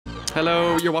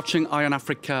Hello, you're watching Eye on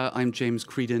Africa. I'm James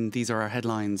Creedon. These are our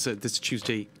headlines this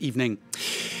Tuesday evening.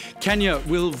 Kenya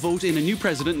will vote in a new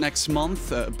president next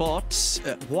month, but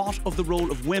what of the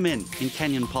role of women in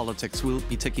Kenyan politics? We'll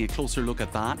be taking a closer look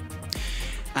at that.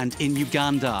 And in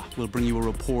Uganda, we'll bring you a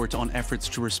report on efforts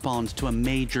to respond to a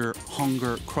major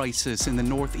hunger crisis in the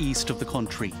northeast of the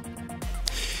country.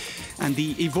 And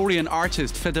the Ivorian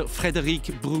artist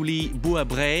Frédéric Bruly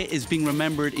Bouabré is being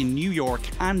remembered in New York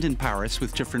and in Paris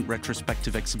with different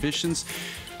retrospective exhibitions.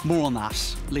 More on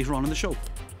that later on in the show.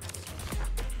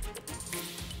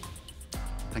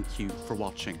 Thank you for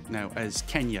watching. Now, as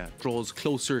Kenya draws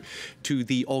closer to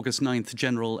the August 9th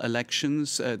general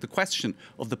elections, the question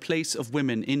of the place of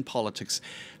women in politics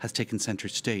has taken centre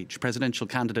stage. Presidential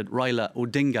candidate Raila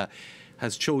Odinga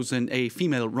has chosen a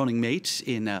female running mate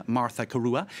in Martha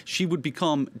Karua. She would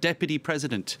become deputy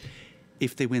president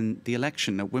if they win the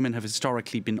election. Now, women have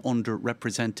historically been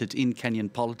underrepresented in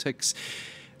Kenyan politics.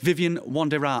 Vivian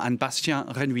Wandera and Bastien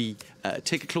Renouy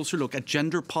take a closer look at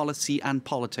gender policy and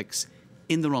politics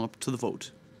in the run-up to the vote.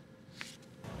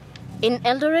 In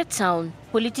Eldoret town,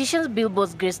 politicians'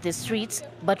 billboards grace the streets,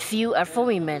 but few are for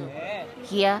women.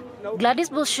 Here, Gladys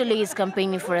Bolshole is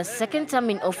campaigning for a second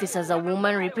term in office as a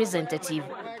woman representative.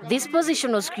 This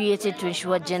position was created to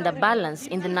ensure gender balance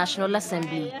in the National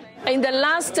Assembly. In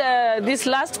the this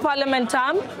last parliament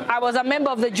term, I was a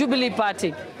member of the Jubilee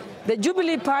Party. The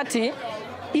Jubilee Party,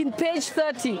 in page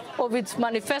 30 of its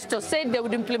manifesto, said they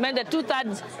would implement the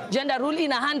two-thirds gender rule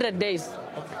in 100 days.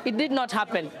 It did not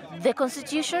happen. The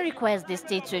Constitution requires the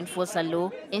state to enforce a law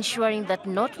ensuring that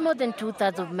not more than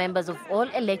two-thirds of members of all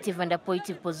elective and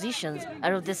appointive positions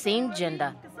are of the same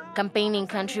gender. Campaigning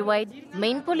countrywide,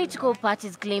 main political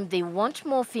parties claim they want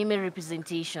more female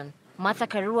representation. Martha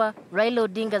Karua, Raila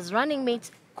Odinga's running mate,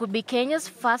 could be Kenya's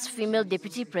first female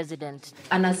deputy president.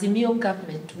 An Azimio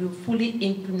government will fully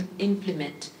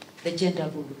implement the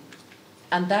gender rule,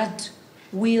 and that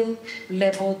will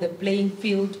level the playing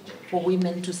field for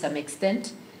women to some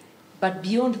extent. But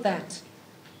beyond that,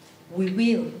 we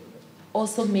will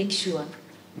also make sure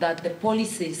that the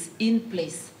policies in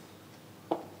place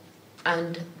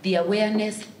and the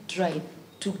awareness drive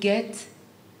to get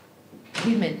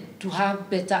women to have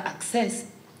better access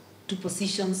to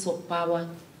positions of power.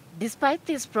 Despite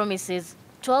these promises,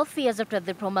 12 years after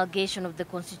the promulgation of the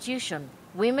Constitution,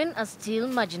 women are still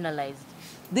marginalized.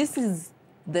 This is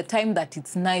the time that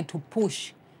it's nigh to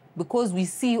push, because we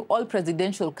see all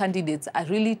presidential candidates are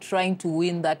really trying to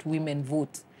win that women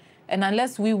vote. And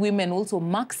unless we women also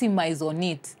maximize on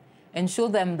it and show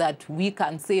them that we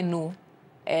can say no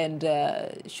and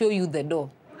show you the door.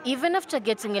 Even after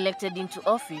getting elected into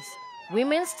office,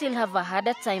 women still have a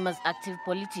harder time as active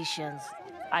politicians.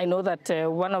 I know that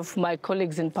one of my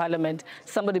colleagues in Parliament,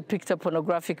 somebody picked a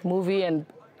pornographic movie and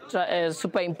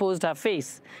superimposed her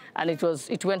face, and it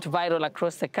went viral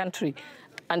across the country.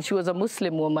 And she was a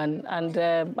Muslim woman, and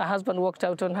my husband walked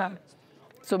out on her.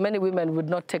 So many women would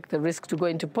not take the risk to go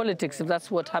into politics if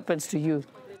that's what happens to you.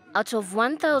 Out of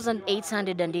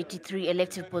 1,883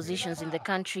 elective positions in the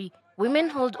country, women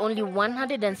hold only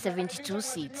 172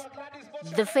 seats.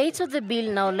 The fate of the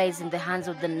bill now lies in the hands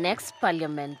of the next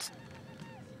parliament.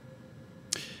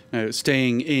 Now,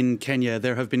 staying in Kenya,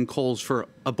 there have been calls for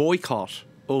a boycott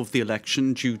of the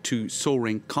election due to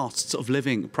soaring costs of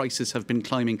living. Prices have been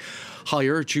climbing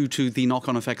higher due to the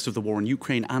knock-on effects of the war in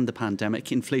Ukraine and the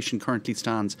pandemic. Inflation currently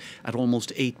stands at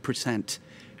almost 8%.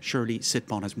 Shirley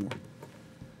Sitbon has more.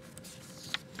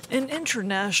 An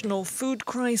international food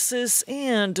crisis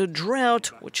and a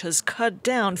drought which has cut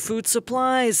down food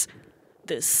supplies.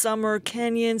 This summer,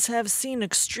 Kenyans have seen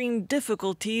extreme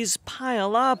difficulties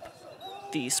pile up.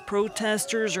 These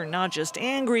protesters are not just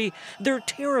angry, they're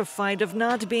terrified of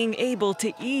not being able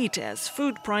to eat as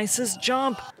food prices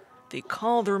jump. They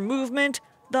call their movement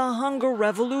the Hunger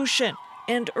Revolution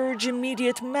and urge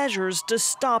immediate measures to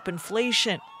stop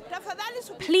inflation.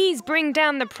 Please bring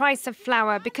down the price of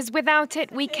flour, because without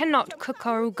it we cannot cook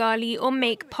our ugali or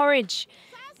make porridge.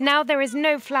 Now there is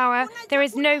no flour, there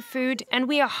is no food, and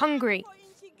we are hungry.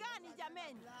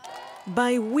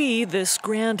 By we, this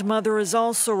grandmother is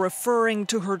also referring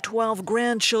to her 12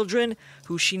 grandchildren,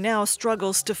 who she now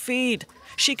struggles to feed.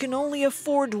 She can only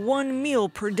afford one meal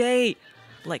per day.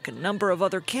 Like a number of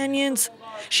other Kenyans,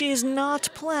 she is not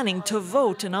planning to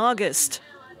vote in August.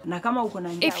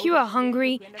 If you are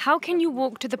hungry, how can you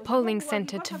walk to the polling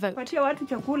center to vote?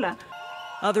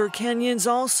 Other Kenyans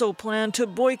also plan to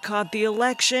boycott the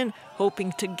election,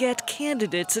 hoping to get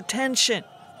candidates' attention.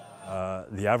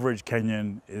 The average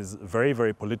Kenyan is very,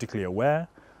 very politically aware,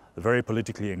 very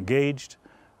politically engaged,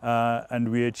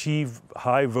 and we achieve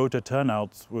high voter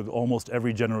turnouts with almost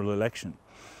every general election.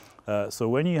 So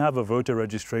when you have a voter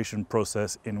registration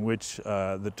process in which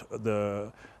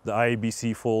the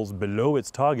IEBC falls below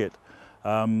its target,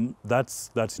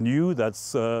 that's new,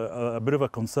 that's a bit of a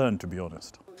concern, to be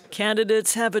honest.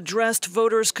 Candidates have addressed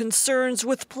voters' concerns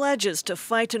with pledges to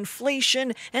fight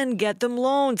inflation and get them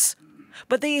loans.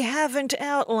 But they haven't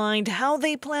outlined how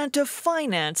they plan to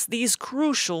finance these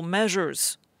crucial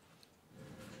measures.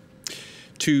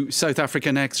 To South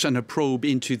Africa next, and a probe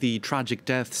into the tragic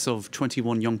deaths of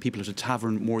 21 young people at a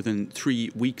tavern more than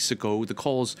 3 weeks ago. The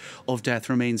cause of death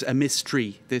remains a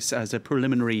mystery. This, as a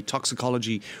preliminary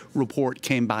toxicology report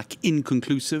came back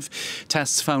inconclusive.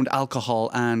 Tests found alcohol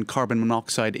and carbon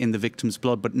monoxide in the victim's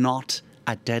blood, but not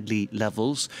at deadly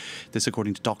levels. This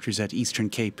according to doctors at Eastern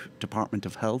Cape Department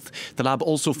of Health. The lab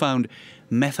also found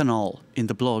methanol in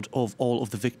the blood of all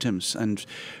of the victims, and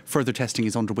further testing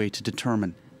is underway to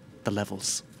determine the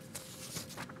levels.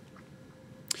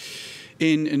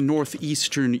 In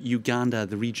northeastern Uganda,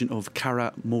 the region of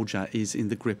Karamoja is in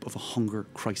the grip of a hunger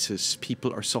crisis.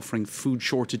 People are suffering food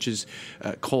shortages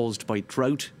caused by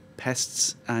drought,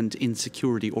 pests and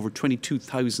insecurity. Over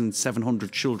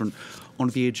 22,700 children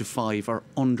under the age of 5 are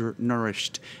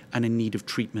undernourished and in need of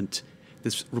treatment.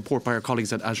 This report by our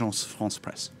colleagues at Agence France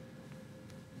Presse.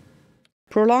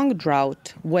 Prolonged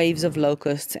drought, waves of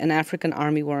locusts and African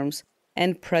armyworms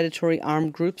and predatory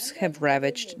armed groups have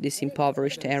ravaged this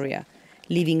impoverished area,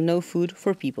 leaving no food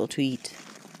for people to eat.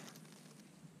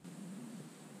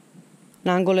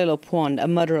 Nangolelo Pwand, a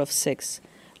mother of 6,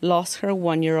 lost her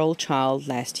 1-year-old child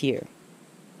last year.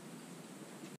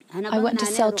 I went to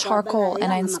sell charcoal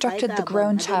and I instructed the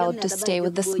grown child to stay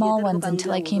with the small ones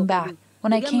until I came back.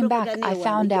 When I came back, I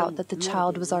found out that the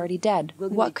child was already dead.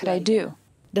 What could I do?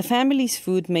 The family's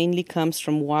food mainly comes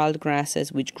from wild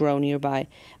grasses which grow nearby,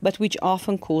 but which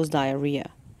often cause diarrhea.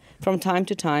 From time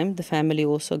to time, the family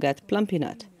also gets plumpy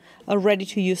nut, a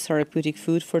ready-to-use therapeutic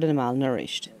food for the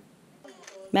malnourished.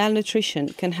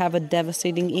 Malnutrition can have a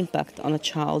devastating impact on a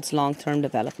child's long-term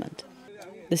development.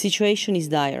 The situation is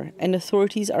dire, and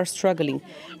authorities are struggling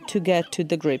to get to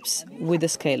the grips with the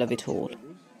scale of it all.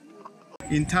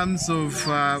 In terms of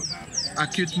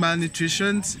acute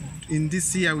malnutrition, in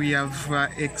this year we have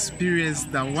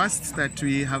experienced the worst that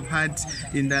we have had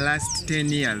in the last 10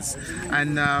 years.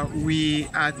 And we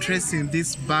are tracing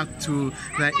this back to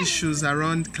the issues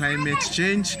around climate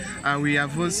change. We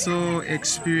have also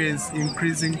experienced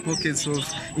increasing pockets of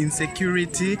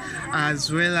insecurity as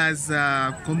well as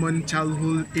common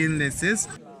childhood illnesses.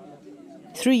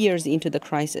 3 years into the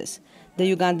crisis,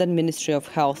 the Ugandan Ministry of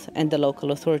Health and the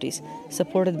local authorities,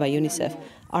 supported by UNICEF,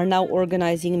 are now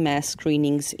organizing mass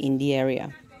screenings in the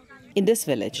area. In this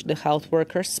village, the health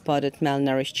workers spotted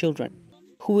malnourished children,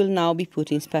 who will now be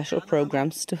put in special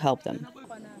programs to help them.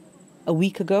 A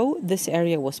week ago, this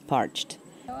area was parched.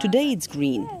 Today it's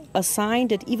green, a sign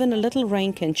that even a little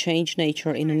rain can change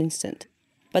nature in an instant.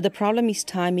 But the problem is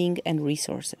timing and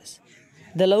resources.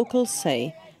 The locals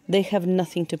say they have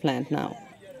nothing to plant now.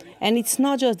 And it's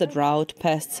not just the drought,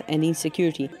 pests and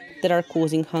insecurity that are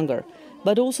causing hunger,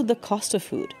 but also the cost of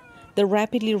food. The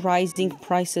rapidly rising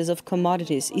prices of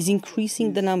commodities is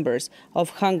increasing the numbers of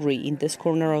hungry in this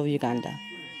corner of Uganda.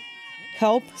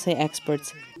 Help, say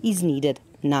experts, is needed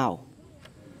now.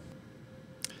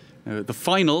 The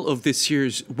final of this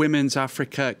year's Women's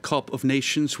Africa Cup of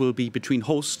Nations will be between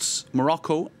hosts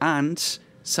Morocco and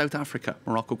South Africa.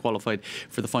 Morocco qualified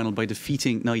for the final by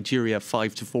defeating Nigeria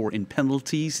 5-4 in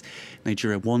penalties.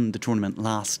 Nigeria won the tournament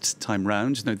last time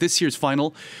round. Now, this year's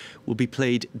final will be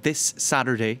played this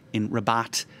Saturday in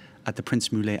Rabat at the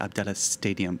Prince Moulay Abdallah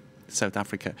Stadium. South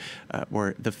Africa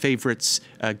were the favourites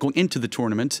going into the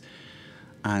tournament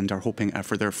and are hoping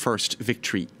for their first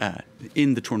victory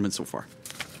in the tournament so far.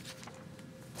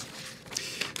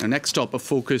 Now, next up, a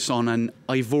focus on an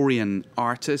Ivorian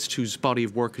artist whose body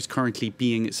of work is currently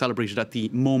being celebrated at the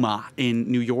MoMA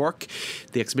in New York.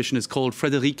 The exhibition is called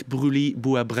Frédéric Bruly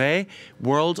Bouabré,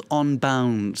 World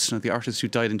Unbound. Now, the artist who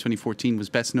died in 2014 was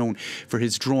best known for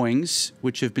his drawings,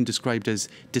 which have been described as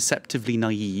deceptively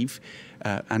naive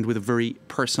and with a very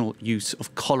personal use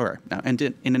of colour. Now, and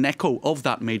in an echo of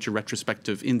that major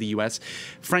retrospective in the US,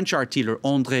 French art dealer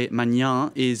André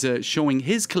Magnan is showing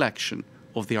his collection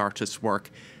of the artist's work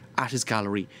at his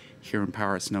gallery here in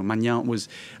Paris. Now, Magnan was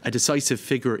a decisive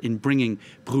figure in bringing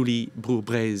Bruly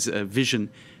Bouabré's vision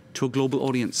to a global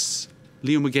audience.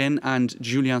 Leo Mugen and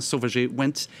Julien Sauvaget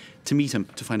went to meet him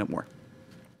to find out more.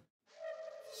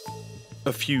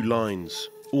 A few lines,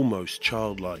 almost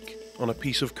childlike, on a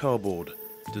piece of cardboard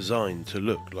designed to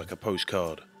look like a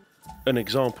postcard. An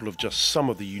example of just some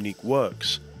of the unique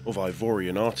works of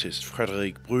Ivorian artist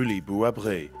Frédéric Bruly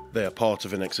Bouabré, They are part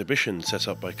of an exhibition set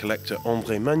up by collector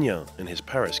André Magnin in his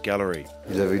Paris gallery.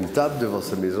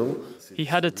 He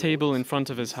had a table in front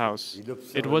of his house.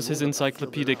 It was his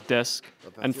encyclopedic desk,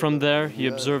 and from there he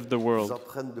observed the world.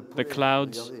 The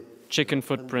clouds, chicken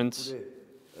footprints.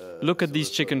 Look at these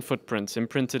chicken footprints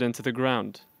imprinted into the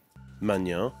ground.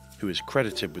 Magnin, who is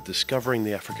credited with discovering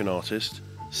the African artist,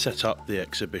 set up the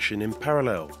exhibition in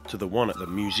parallel to the one at the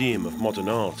Museum of Modern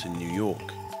Art in New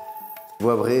York.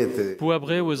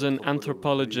 Bouabré was an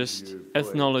anthropologist,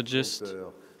 ethnologist,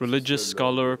 religious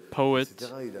scholar,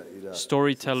 poet,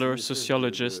 storyteller,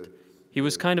 sociologist. He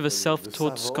was kind of a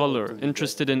self-taught scholar,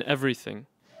 interested in everything.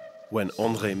 When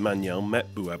André Magnin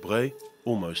met Bouabré,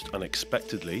 almost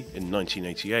unexpectedly, in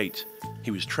 1988, he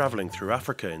was travelling through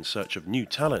Africa in search of new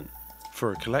talent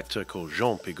for a collector called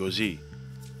Jean Pigozzi.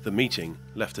 The meeting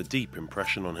left a deep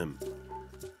impression on him.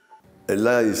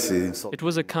 It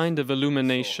was a kind of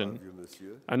illumination.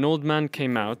 An old man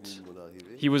came out.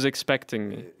 He was expecting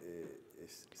me.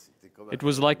 It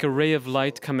was like a ray of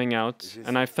light coming out,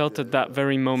 and I felt at that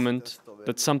very moment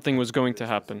that something was going to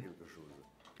happen.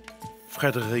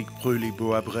 Frédéric Bruly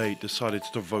Bouabré decided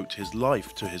to devote his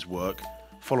life to his work,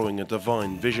 following a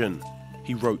divine vision.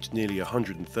 He wrote nearly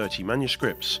 130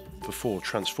 manuscripts before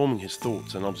transforming his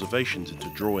thoughts and observations into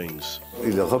drawings.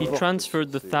 He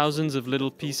transferred the thousands of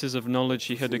little pieces of knowledge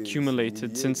he had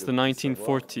accumulated since the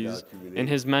 1940s in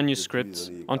his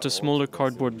manuscripts onto smaller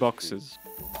cardboard boxes.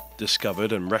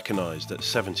 Discovered and recognized at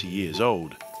 70 years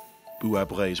old,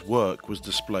 Bouabré's work was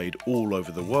displayed all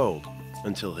over the world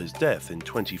until his death in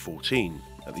 2014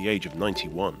 at the age of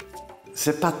 91.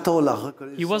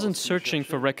 He wasn't searching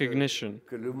for recognition,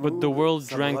 but the world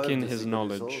drank in his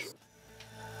knowledge.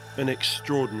 An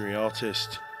extraordinary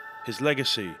artist, his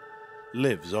legacy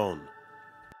lives on.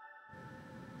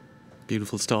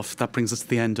 Beautiful stuff. That brings us to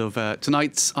the end of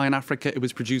tonight's Eye on Africa. It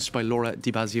was produced by Laura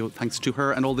Di Basio. Thanks to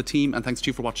her and all the team, and thanks to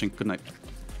you for watching. Good night.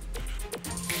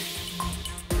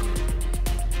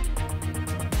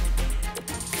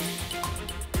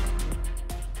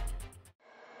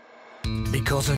 Because